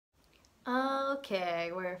Okay,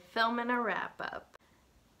 we're filming a wrap-up.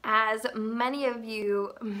 As many of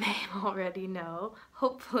you may already know,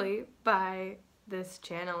 hopefully by this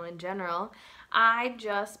channel in general, I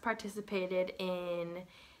just participated in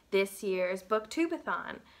this year's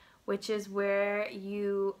booktube-a-thon, which is where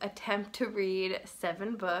you attempt to read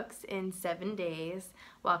 7 books in 7 days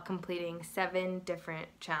while completing 7 different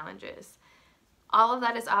challenges. All of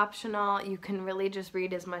that is optional. You can really just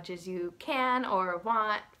read as much as you can or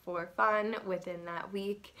want for fun within that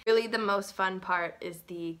week. Really the most fun part is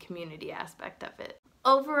the community aspect of it.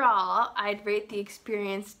 Overall, I'd rate the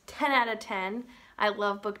experience 10 out of 10. I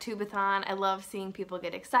love booktube-a-thon. I love seeing people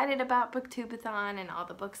get excited about booktube-a-thon and all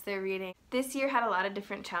the books they're reading. This year had a lot of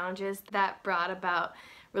different challenges that brought about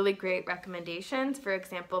really great recommendations. For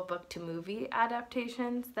example, book-to-movie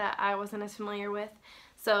adaptations that I wasn't as familiar with.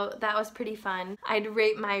 So that was pretty fun. I'd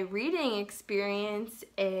rate my reading experience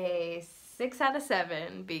a 6 out of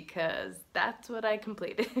 7 because that's what I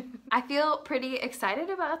completed. I feel pretty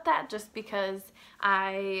excited about that just because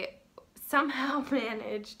I somehow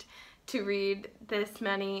managed to read this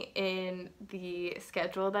many in the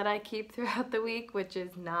schedule that I keep throughout the week, which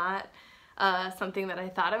is not something that I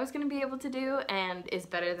thought I was going to be able to do and is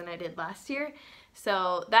better than I did last year.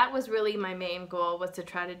 So that was really my main goal, was to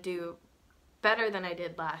try to do better than I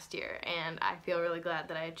did last year, and I feel really glad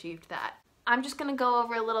that I achieved that. I'm just going to go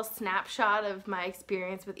over a little snapshot of my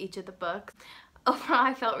experience with each of the books. Overall,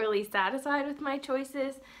 I felt really satisfied with my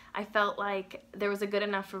choices. I felt like there was a good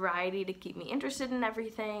enough variety to keep me interested in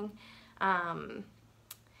everything, and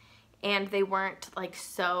they weren't like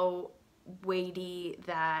so weighty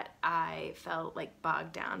that I felt like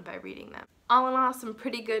bogged down by reading them. All in all, some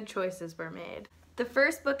pretty good choices were made. The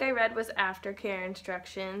first book I read was Aftercare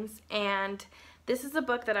Instructions, and this is a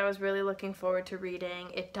book that I was really looking forward to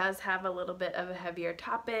reading. It does have a little bit of a heavier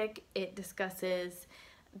topic. It discusses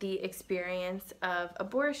the experience of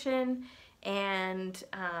abortion and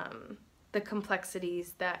the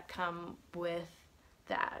complexities that come with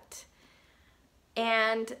that.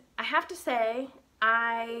 And I have to say,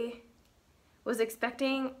 I was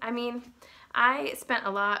expecting, I spent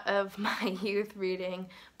a lot of my youth reading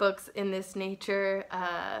books in this nature,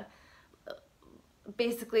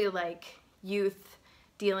 basically like youth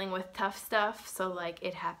dealing with tough stuff, so like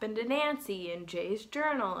It Happened to Nancy and Jay's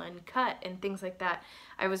Journal and Cut and things like that.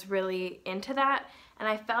 I was really into that, and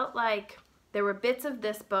I felt like there were bits of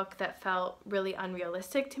this book that felt really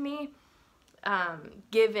unrealistic to me,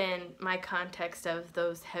 given my context of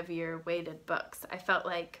those heavier weighted books. I felt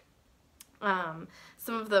like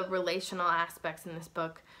some of the relational aspects in this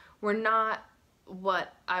book were not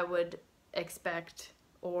what I would expect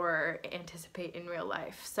or anticipate in real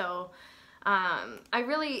life. So I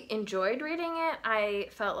really enjoyed reading it. I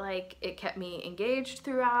felt like it kept me engaged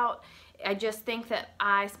throughout. I just think that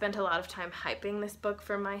I spent a lot of time hyping this book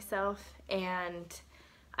for myself, and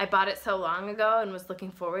I bought it so long ago and was looking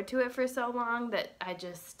forward to it for so long that I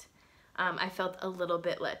just I felt a little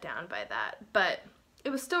bit let down by that. But it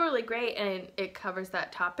was still really great, and it covers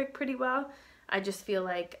that topic pretty well. I just feel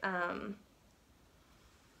like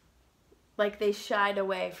they shied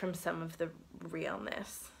away from some of the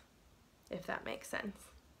realness, if that makes sense.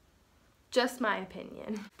 Just my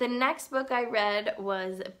opinion. The next book I read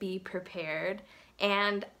was Be Prepared,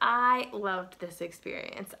 and I loved this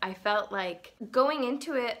experience. I felt like going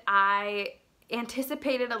into it, I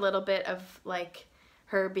anticipated a little bit of like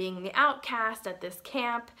her being the outcast at this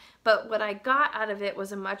camp, but what I got out of it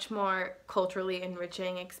was a much more culturally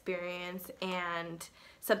enriching experience and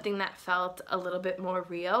something that felt a little bit more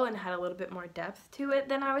real and had a little bit more depth to it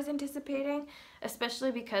than I was anticipating,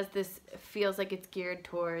 especially because this feels like it's geared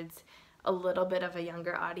towards a little bit of a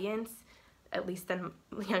younger audience, at least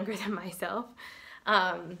younger than myself.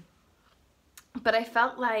 But I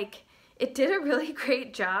felt like it did a really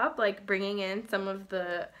great job like bringing in some of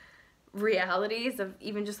the realities of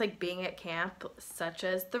even just like being at camp, such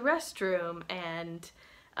as the restroom and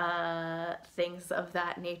things of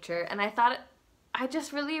that nature. And I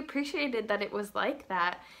just really appreciated that it was like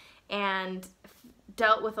that and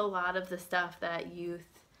dealt with a lot of the stuff that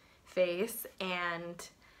youth face, and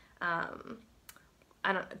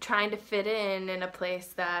trying to fit in a place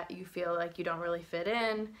that you feel like you don't really fit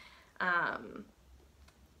in.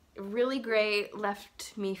 Really great,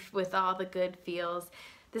 left me with all the good feels.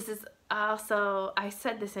 This is also, I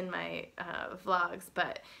said this in my vlogs,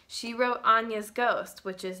 but she wrote Anya's Ghost,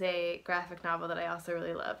 which is a graphic novel that I also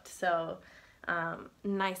really loved. So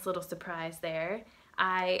nice little surprise there.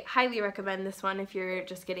 I highly recommend this one if you're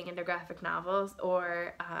just getting into graphic novels,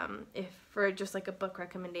 or if for just like a book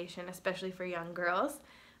recommendation, especially for young girls.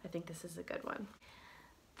 I think this is a good one.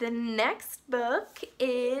 The next book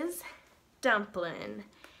is Dumplin'.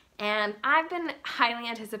 And I've been highly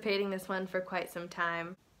anticipating this one for quite some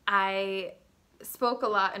time. I spoke a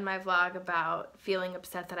lot in my vlog about feeling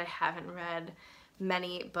upset that I haven't read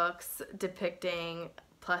many books depicting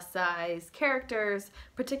plus-size characters,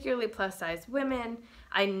 particularly plus-size women.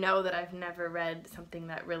 I know that I've never read something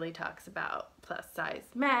that really talks about plus-size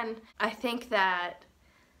men. I think that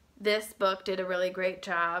this book did a really great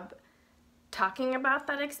job talking about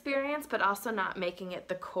that experience, but also not making it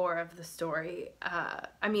the core of the story. It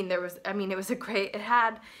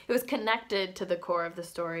was connected to the core of the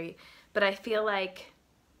story, but I feel like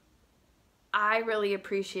I really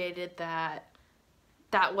appreciated that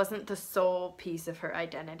that wasn't the sole piece of her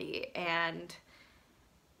identity. And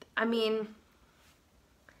I mean,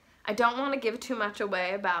 I don't want to give too much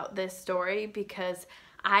away about this story because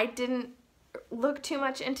I didn't look too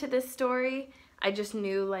much into this story. I just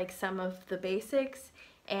knew like some of the basics,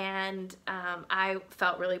 and I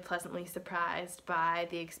felt really pleasantly surprised by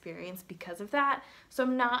the experience because of that. So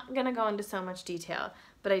I'm not gonna go into so much detail,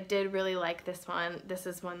 but I did really like this one. This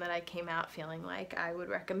is one that I came out feeling like I would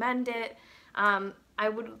recommend it. I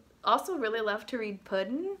would also really love to read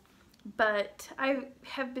Puddin', but I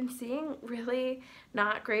have been seeing really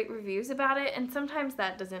not great reviews about it, and sometimes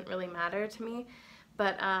that doesn't really matter to me,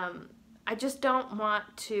 but I just don't want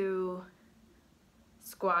to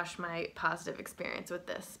squash my positive experience with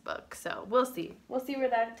this book, so we'll see. We'll see where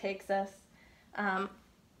that takes us.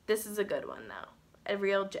 This is a good one though, a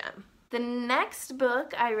real gem. The next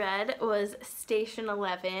book I read was Station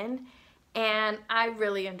 11, and I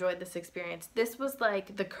really enjoyed this experience. This was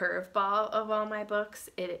like the curveball of all my books.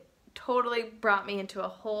 It totally brought me into a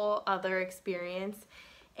whole other experience,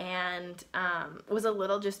 and was a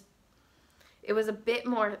little just, it was a bit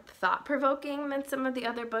more thought-provoking than some of the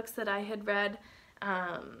other books that I had read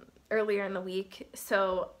earlier in the week,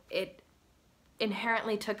 so it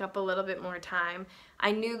inherently took up a little bit more time.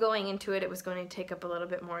 I knew going into it was going to take up a little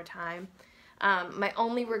bit more time. My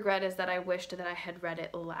only regret is that I wished that I had read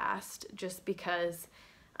it last, just because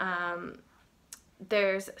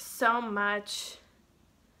there's so much,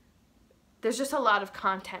 there's just a lot of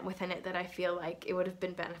content within it that I feel like it would have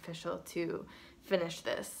been beneficial to finish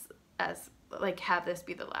this as, like, have this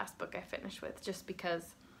be the last book I finish with, just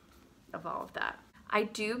because of all of that. I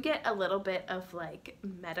do get a little bit of like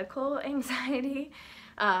medical anxiety,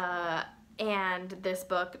 and this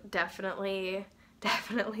book definitely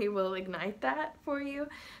will ignite that for you.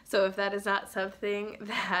 So if that is not something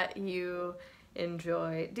that you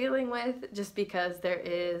enjoy dealing with, just because there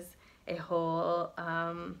is a whole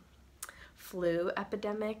flu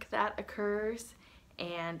epidemic that occurs,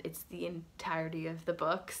 and it's the entirety of the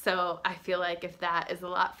book. So I feel like if that is a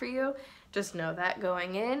lot for you, just know that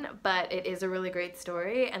going in, but it is a really great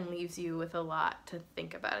story and leaves you with a lot to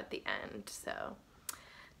think about at the end. So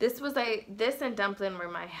this and Dumplin' were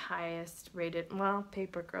my highest rated, well,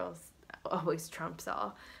 Paper Girls always trumps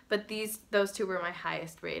all, but those two were my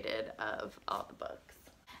highest rated of all the books.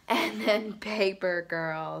 And then Paper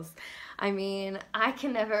Girls. I mean, I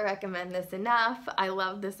can never recommend this enough. I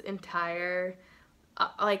love this entire,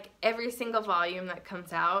 like every single volume that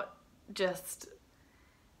comes out, just,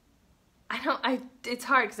 it's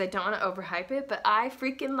hard because I don't want to overhype it, but I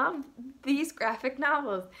freaking love these graphic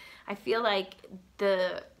novels. I feel like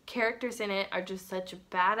the characters in it are just such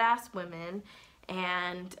badass women,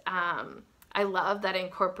 and I love that it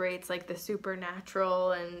incorporates like the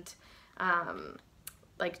supernatural and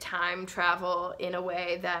like time travel in a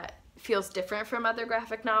way that feels different from other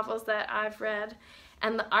graphic novels that I've read.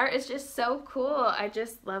 And the art is just so cool. I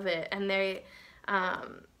just love it. And they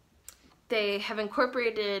have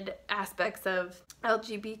incorporated aspects of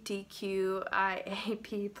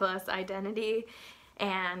LGBTQIAP+ identity,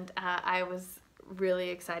 and I was really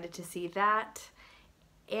excited to see that.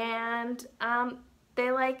 And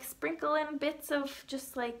they like sprinkle in bits of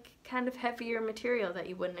just like kind of heavier material that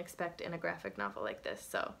you wouldn't expect in a graphic novel like this.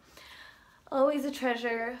 So always a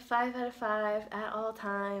treasure, 5 out of 5 at all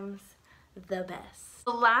times, the best.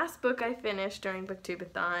 The last book I finished during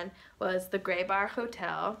booktube-a-thon was The Gray Bar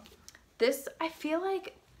Hotel. This, I feel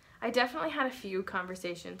like I definitely had a few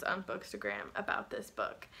conversations on Bookstagram about this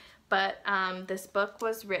book, but this book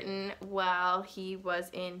was written while he was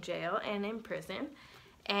in jail and in prison,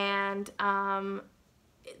 and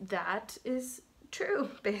that is true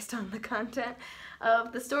based on the content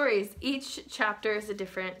of the stories. Each chapter is a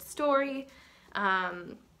different story.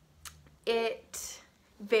 It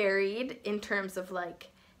varied in terms of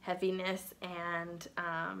like heaviness and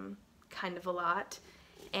kind of a lot,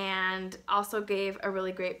 and also gave a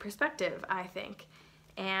really great perspective, I think.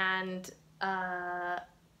 And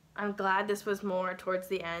I'm glad this was more towards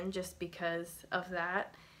the end just because of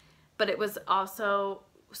that. but it was also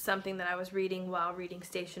something that I was reading while reading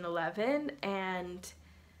Station 11, and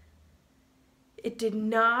it did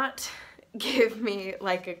not give me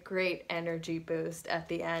like a great energy boost at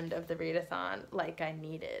the end of the readathon like I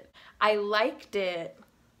needed. I liked it,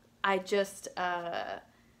 I just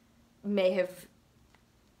may have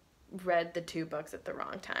read the 2 books at the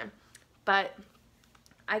wrong time. But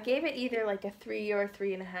I gave it either like a 3 or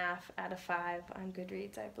 3.5 out of 5 on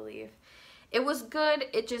Goodreads, I believe. It was good,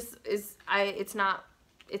 it just is,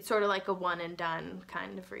 it's sort of like a one and done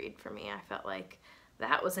kind of read for me. I felt like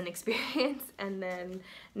that was an experience, and then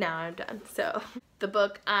now I'm done. So the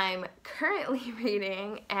book I'm currently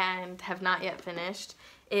reading and have not yet finished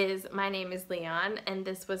is My Name is Leon, and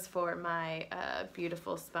this was for my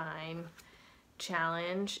Beautiful Spine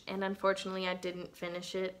challenge, and unfortunately I didn't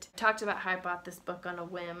finish it. I talked about how I bought this book on a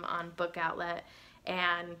whim on Book Outlet,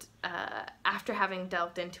 and after having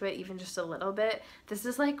delved into it even just a little bit, this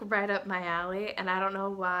is like right up my alley, and I don't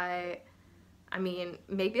know why. I mean,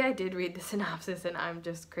 maybe I did read the synopsis and I'm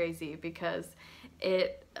just crazy, because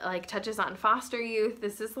it like touches on foster youth.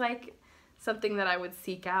 This is like something that I would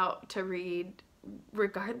seek out to read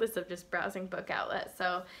regardless of just browsing Book Outlet.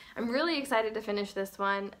 So I'm really excited to finish this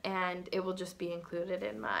one, and it will just be included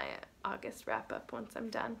in my August wrap-up once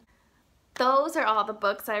I'm done. Those are all the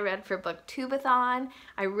books I read for Booktube-a-thon.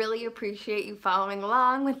 I really appreciate you following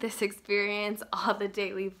along with this experience, all the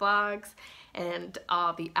daily vlogs and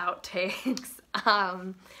all the outtakes.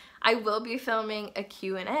 I will be filming a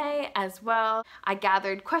Q&A as well. I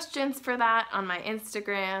gathered questions for that on my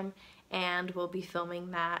Instagram, and we'll be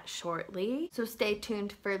filming that shortly. So stay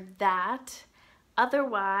tuned for that.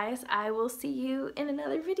 Otherwise, I will see you in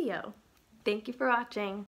another video. Thank you for watching.